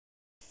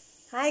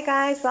Hi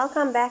guys,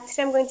 welcome back.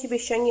 Today I'm going to be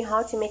showing you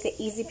how to make an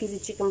easy peasy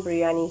chicken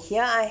biryani.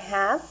 Here I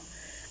have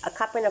a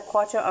cup and a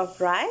quarter of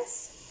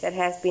rice that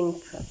has been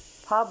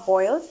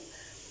parboiled,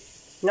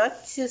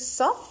 not too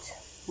soft,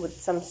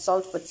 with some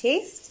salt for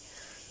taste.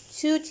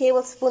 2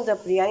 tablespoons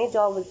of biryani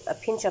dal with a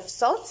pinch of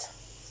salt,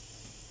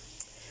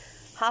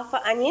 half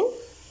an onion,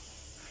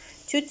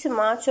 2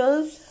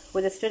 tomatoes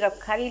with a sprig of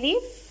curry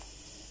leaf,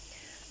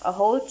 a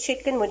whole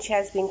chicken which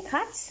has been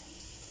cut,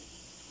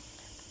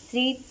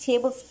 3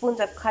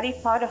 tablespoons of curry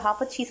powder, half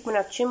a teaspoon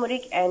of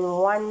turmeric and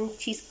 1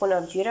 teaspoon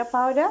of jeera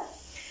powder,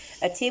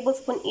 a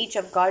tablespoon each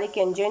of garlic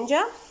and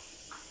ginger.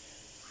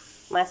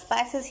 My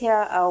spices here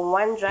are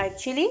 1 dried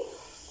chili,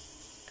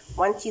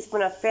 1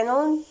 teaspoon of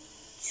fennel,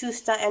 2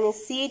 star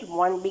anise seed,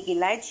 1 big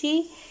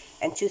elaichi,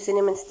 and 2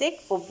 cinnamon stick.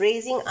 For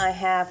braising, I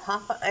have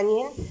half an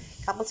onion,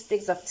 couple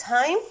sprigs of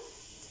thyme,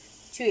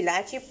 2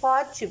 elaichi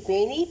pod, 2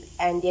 bay leaf,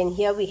 and then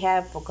here we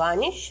have for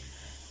garnish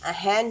a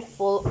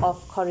handful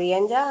of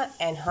coriander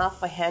and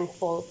half a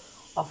handful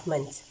of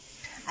mint.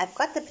 I've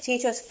got the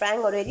potatoes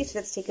frying already, so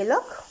let's take a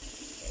look.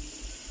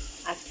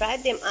 I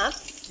fried them up.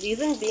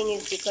 Reason being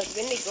is because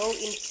when they go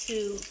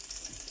into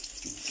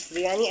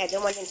biryani, I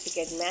don't want them to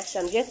get mashed. So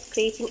I'm just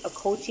creating a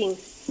coating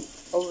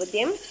over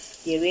them.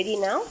 They're ready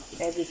now,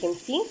 as you can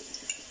see.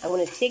 I'm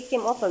going to take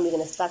them off and we're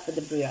going to start with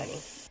the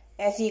biryani.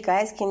 As you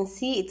guys can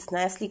see, it's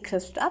nicely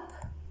crisped up.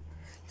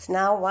 So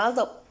now while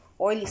the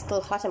oil is still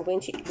hot, I'm going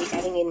to be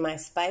adding in my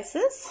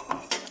spices.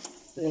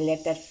 We'll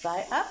let that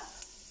fry up.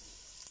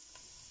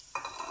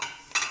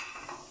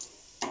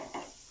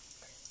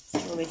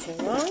 Swirl it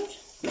around.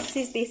 This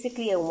is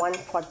basically a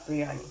 1-pot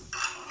biryani.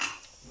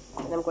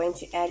 And I'm going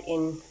to add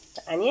in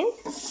the onion.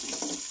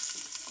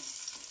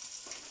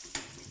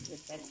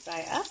 Let that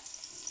fry up.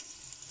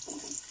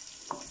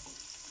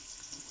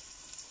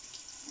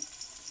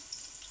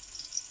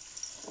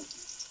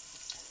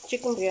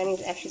 Chicken biryani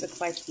is actually the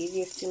quite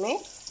easiest to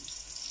make.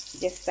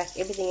 Just stack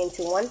everything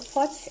into 1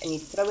 pot and you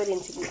throw it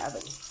into the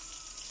oven.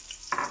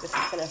 This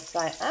is going to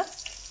fry up.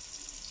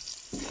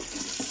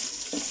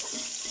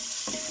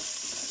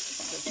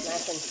 It's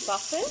nice and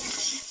softened.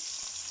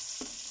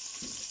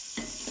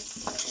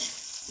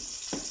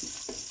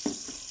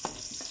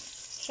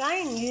 Try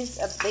and use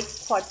a big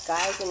pot,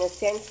 guys, in a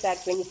sense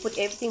that when you put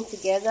everything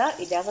together,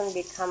 it doesn't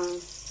become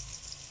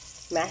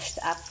mashed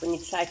up when you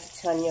try to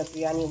turn your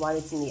biryani while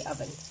it's in the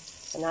oven.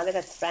 So now that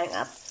it's frying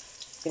up,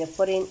 I'm going to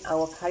put in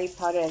our curry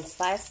powder and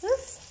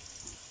spices.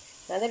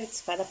 Now that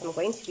it's fried up, I'm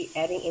going to be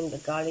adding in the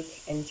garlic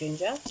and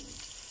ginger.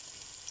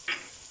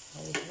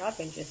 Hold it up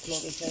and just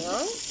move it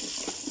around.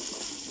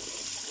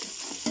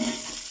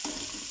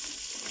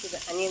 So the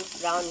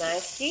onions brown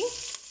nicely.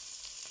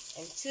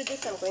 And to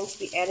this, I'm going to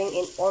be adding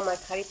in all my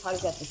curry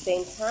powders at the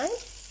same time.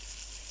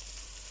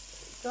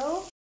 There we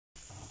go.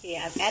 Okay,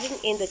 I'm adding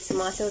in the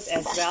tomatoes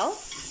as well.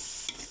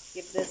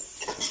 Give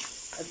this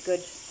a good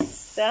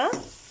stir.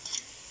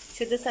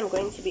 To this, I'm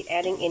going to be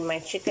adding in my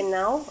chicken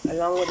now,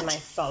 along with my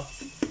salt.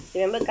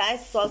 Remember,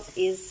 guys, salt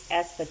is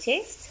as per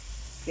taste.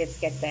 Let's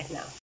get that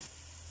now.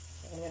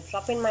 I'm going to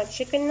drop in my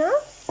chicken now.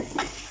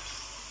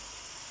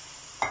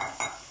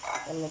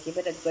 I'm going to give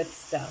it a good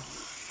stir.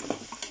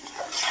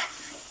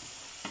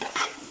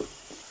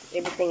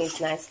 Everything is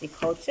nicely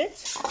coated.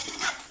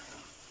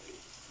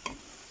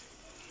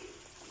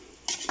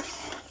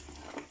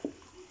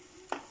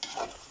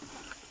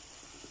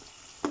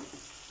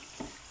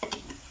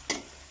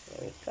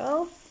 There we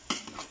go.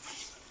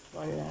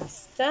 One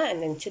last stir,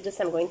 and then to this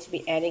I'm going to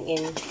be adding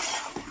in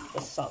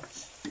the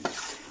salt.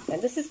 Now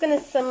this is going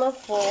to simmer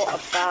for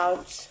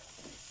about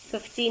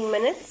 15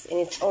 minutes in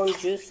its own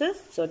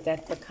juices so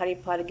that the curry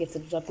powder gets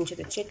absorbed into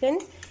the chicken.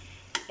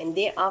 And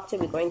thereafter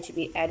we're going to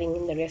be adding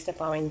in the rest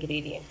of our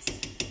ingredients.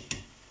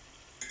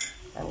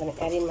 I'm going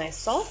to add in my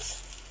salt.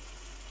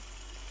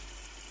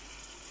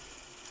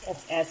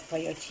 That's as per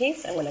your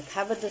taste. I'm going to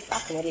cover this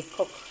up and let it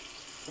cook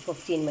for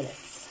 15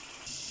 minutes.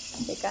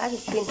 Okay guys,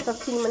 it's been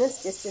 15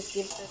 minutes. Let's just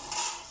give this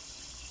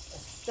a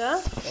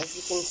stir. As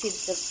you can see,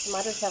 the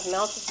tomatoes have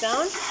melted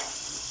down.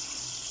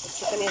 The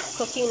chicken is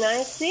cooking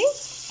nicely.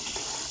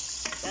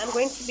 Now I'm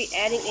going to be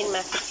adding in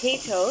my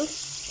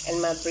potatoes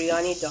and my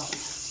biryani dal.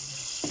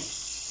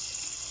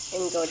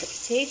 In go the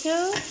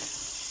potatoes.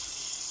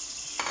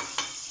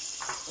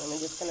 And I'm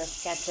just going to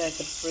scatter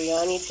the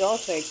biryani dal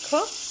so it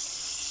cooks.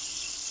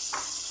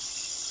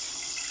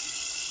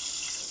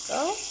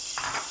 There we go.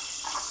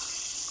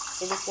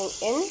 Everything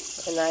in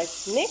a nice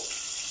mix.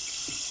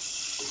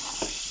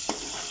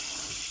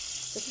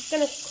 This is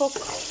going to cook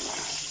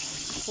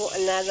for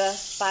another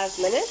 5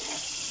 minutes.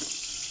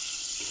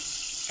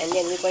 And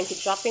then we're going to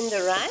drop in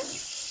the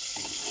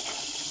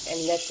rice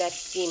and let that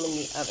steam in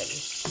the oven.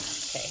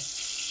 Okay.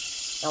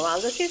 Now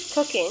while this is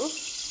cooking,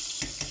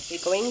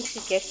 we're going to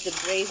get the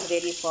braise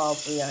ready for our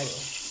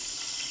biryani.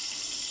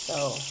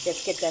 So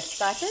let's get that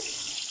started.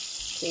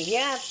 Okay,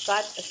 here I've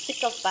got a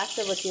stick of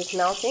butter which is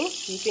melting.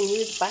 You can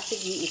use butter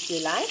ghee if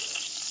you like.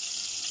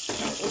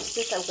 Into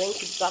this I'm going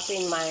to drop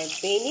in my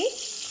bay leaf,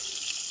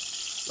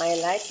 my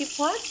elaichi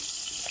pot,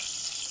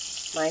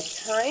 my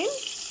thyme,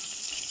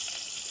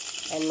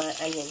 and my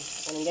onion.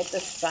 I'm going to let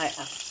this fry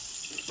up.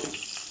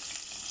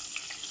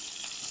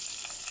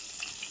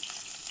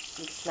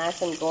 It's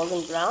nice and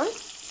golden brown,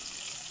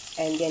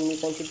 and then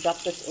we're going to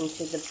drop this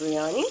into the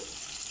biryani.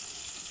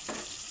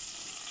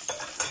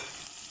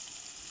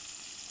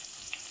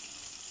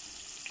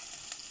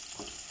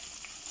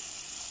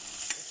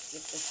 Let's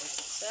give this a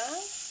stir.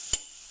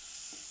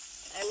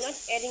 I'm not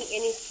adding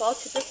any salt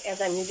to this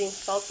as I'm using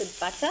salted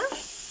butter.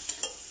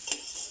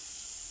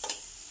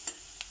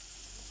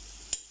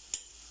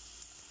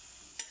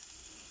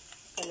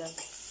 Gonna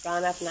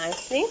brown up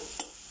nicely.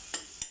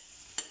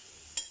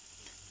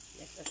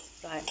 Let this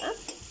fry up.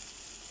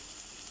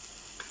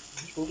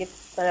 You can get the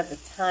smell of the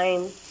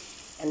thyme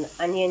and the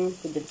onion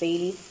with the bay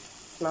leaf.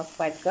 It smells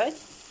quite good.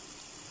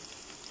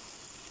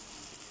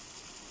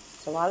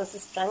 So while this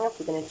is frying up,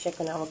 we're going to check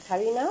on our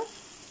curry now.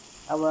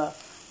 Our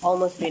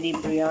almost ready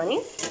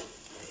biryani.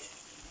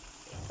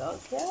 Go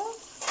here.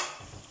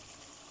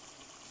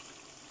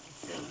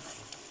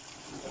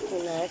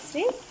 Looking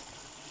nicely.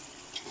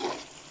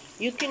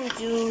 You can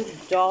do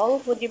dal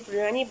with your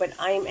biryani, but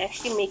I am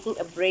actually making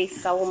a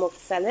braised sour milk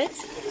salad,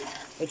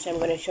 which I'm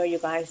going to show you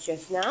guys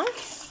just now.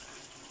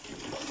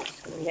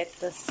 Just going to let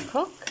this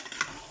cook.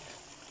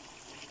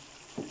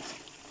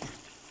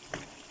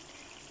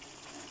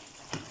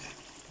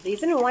 The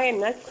reason why I'm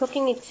not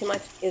cooking it too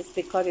much is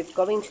because it's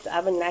going to the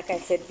oven, like I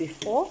said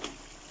before,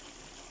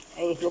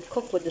 and it will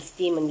cook with the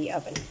steam in the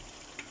oven.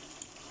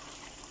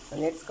 So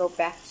let's go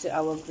back to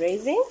our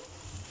braising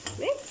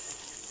mix.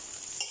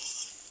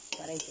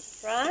 Starting to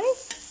fry.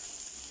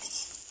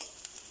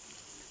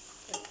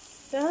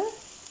 Stir.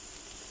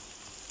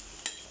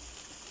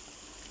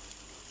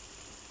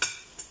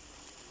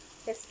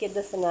 Let's give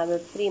this another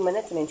 3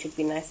 minutes and it should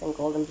be nice and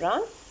golden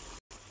brown.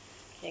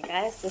 Okay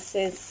guys, this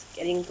is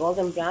getting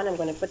golden brown. I'm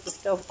going to put the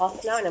stove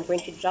off now and I'm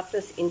going to drop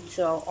this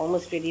into our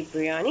almost ready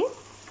biryani. You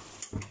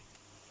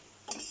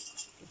can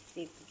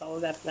see it's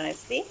bubbled up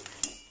nicely.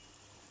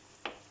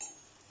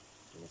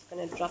 I'm just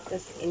going to drop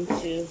this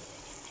into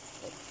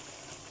the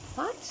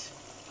pot.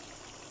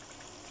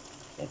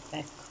 Let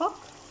that cook.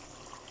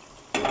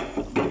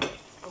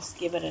 Just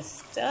give it a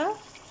stir.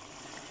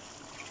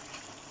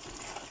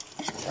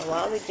 So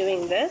while we're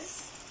doing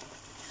this,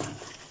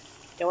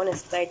 don't want to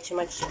stir too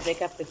much to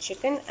break up the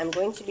chicken. I'm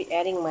going to be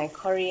adding my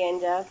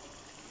coriander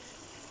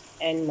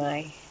and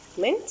my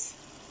mint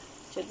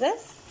to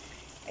this,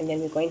 and then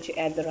we're going to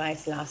add the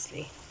rice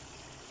lastly.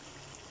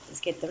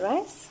 Let's get the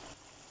rice.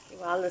 Okay,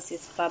 while this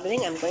is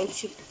bubbling, I'm going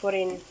to put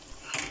in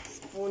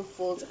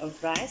spoonfuls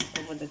of rice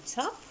over the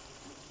top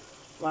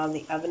while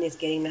the oven is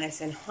getting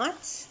nice and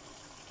hot.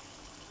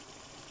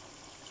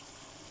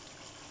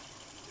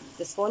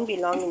 This won't be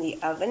long in the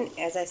oven.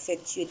 As I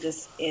said to you,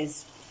 this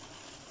is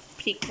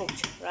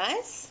pre-cooked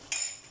rice.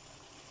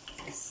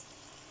 Just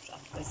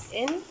drop this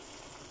in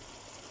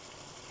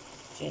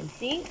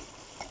gently.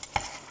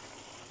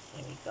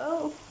 There we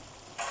go.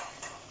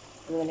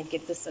 I'm going to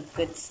give this a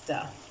good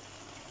stir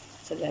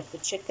so that the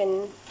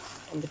chicken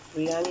and the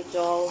biryani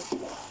dal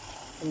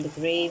and the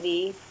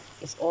gravy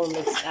is all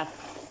mixed up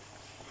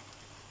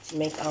to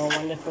make our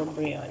wonderful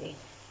biryani.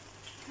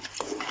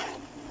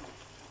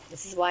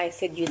 This is why I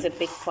said use a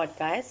big pot,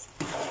 guys,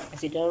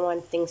 as you don't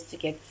want things to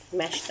get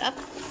mashed up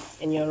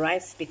and your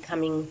rice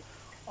becoming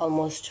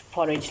almost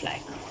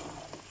porridge-like.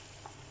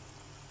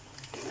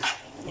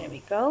 There we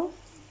go.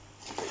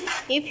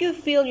 If you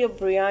feel your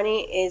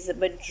biryani is a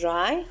bit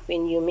dry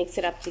when you mix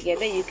it up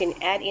together, you can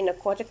add in a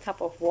 1/4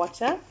 cup of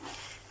water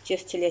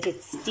just to let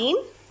it steam.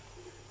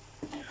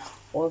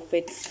 Or if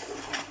it's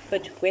a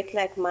bit wet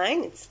like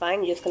mine, it's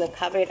fine. You're just going to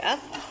cover it up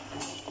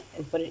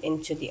and put it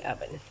into the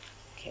oven.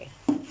 Okay.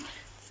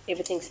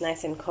 Everything's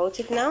nice and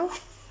coated now.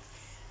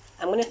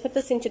 I'm going to put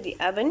this into the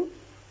oven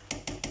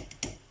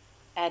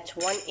at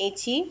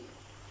 180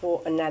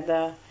 for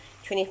another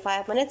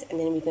 25 minutes, and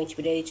then we're going to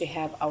be ready to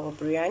have our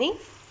biryani.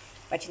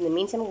 But in the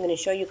meantime, I'm going to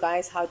show you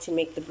guys how to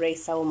make the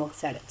braised sour milk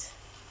salad.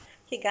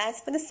 Okay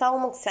guys, for the sour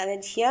milk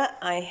salad here,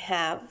 I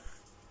have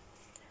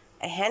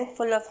a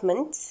handful of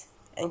mint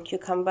and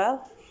cucumber,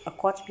 a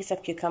 1/4 piece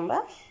of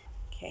cucumber.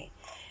 Okay,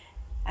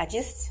 I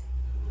just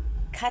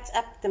cut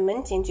up the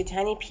mint into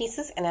tiny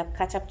pieces and I've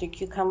cut up the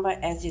cucumber,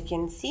 as you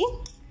can see.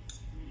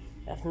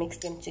 I've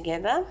mixed them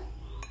together.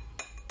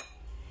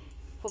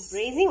 For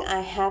braising,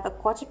 I have a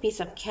 1/4 piece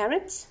of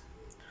carrot,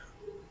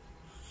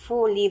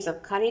 4 leaves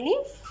of curry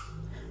leaf,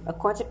 a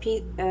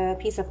 1/4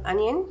 piece of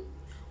onion,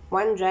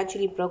 1 dried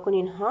chili broken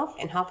in half,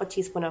 and 1/2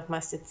 teaspoon of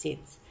mustard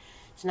seeds.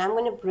 So now I'm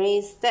going to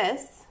braise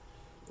this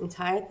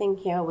entire thing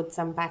here with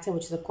some batter,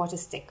 which is a 1/4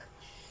 stick.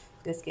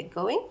 Let's get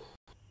going.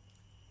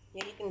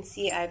 Here you can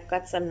see I've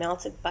got some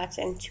melted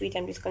butter and to it.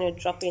 I'm just going to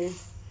drop in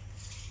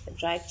the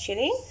dried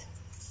chili.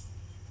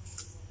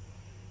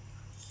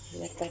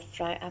 Let that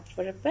fry up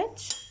for a bit.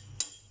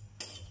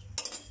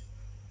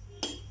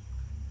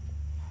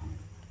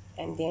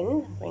 And then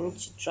I'm going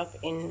to drop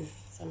in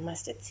some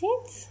mustard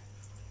seeds,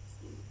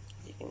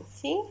 as you can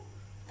see.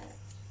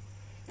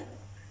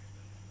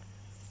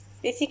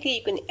 Basically,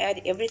 you can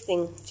add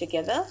everything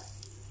together.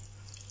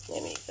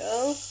 There we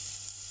go.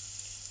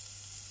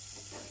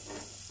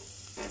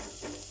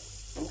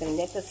 going to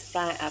let this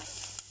fry up.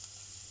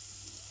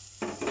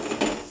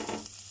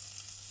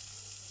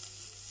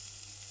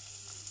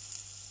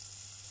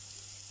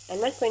 I'm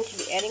not going to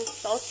be adding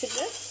salt to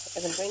this,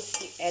 as I'm going to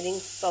be adding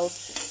salt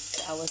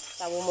to our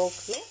sour milk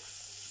mix.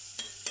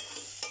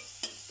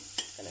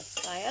 It's going to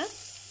fry up.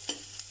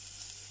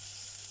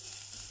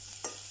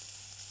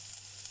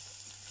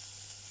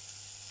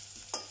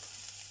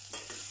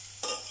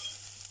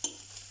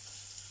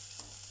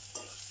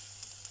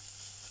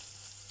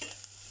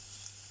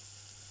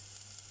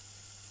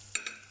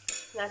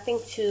 Nothing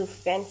too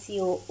fancy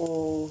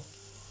or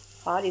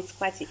hard. It's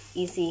quite an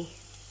easy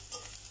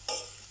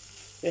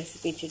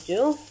recipe to do.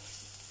 You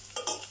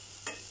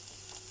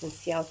can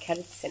see our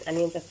carrots and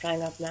onions are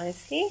frying up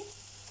nicely.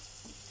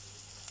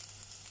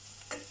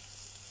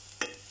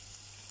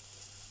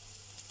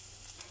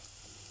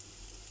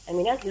 And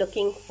we're not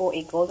looking for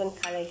a golden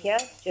color here,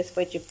 just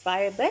for it to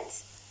fry a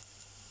bit.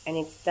 And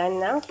it's done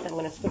now, so I'm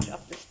going to switch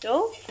off the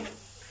stove.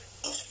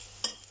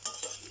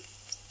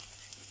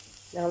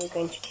 Now we're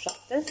going to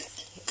drop this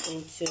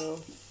into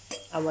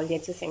our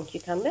lettuce and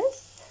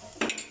cucumbers.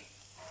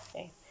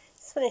 Okay.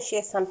 Just want to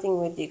share something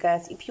with you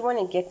guys. If you want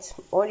to get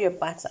all your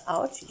butter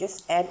out, you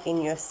just add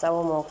in your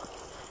sour milk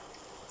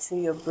to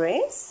your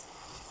braise.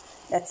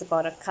 That's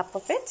about a cup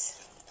of it.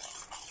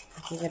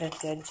 Give it a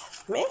good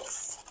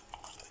mix.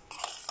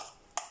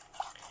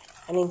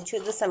 And into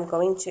this I'm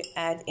going to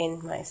add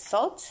in my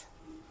salt.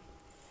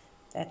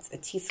 That's a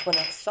teaspoon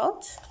of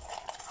salt.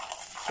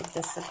 Give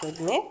this a good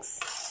mix.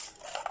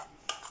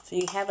 So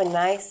you have a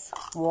nice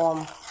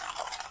warm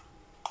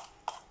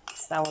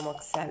sour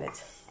milk salad.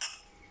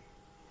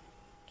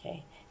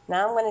 Okay,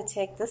 now I'm going to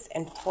take this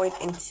and pour it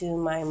into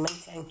my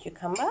mint and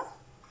cucumber.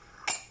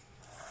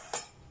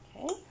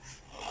 Okay,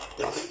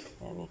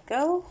 there we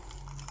go.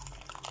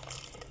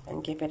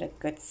 And give it a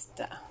good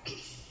stir.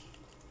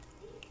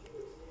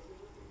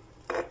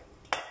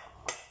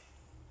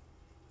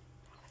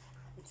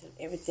 Until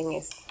everything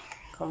is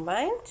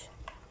combined.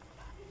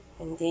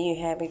 And there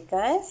you have it,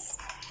 guys.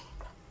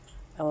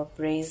 Our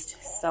braised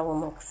sour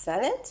milk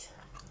salad.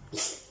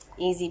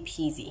 Easy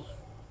peasy.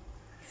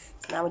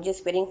 So now we're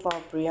just waiting for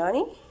our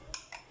biryani.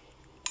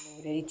 And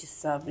we're ready to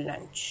serve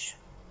lunch.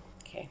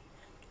 Okay,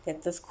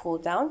 let this cool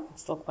down.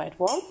 It's still quite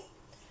warm.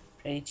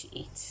 Ready to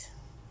eat.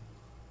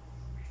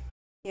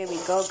 Here we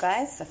go,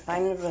 guys. The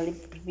final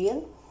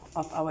reveal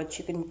of our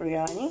chicken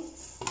biryani.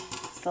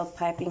 Still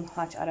piping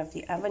hot out of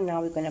the oven.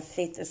 Now we're going to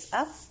plate this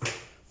up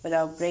with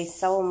our braised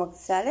sour milk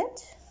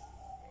salad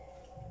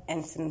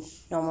and some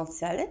normal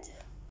salad.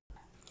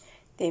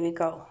 There we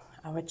go.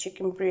 Our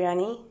chicken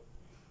biryani.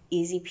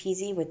 Easy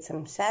peasy with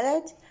some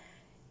salad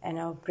and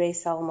our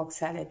braised sour milk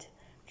salad.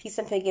 Please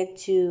don't forget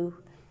to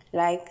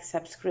like,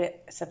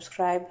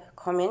 subscribe,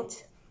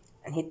 comment,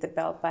 and hit the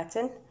bell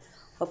button.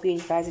 Hope you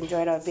guys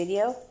enjoyed our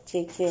video.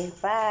 Take care.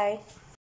 Bye.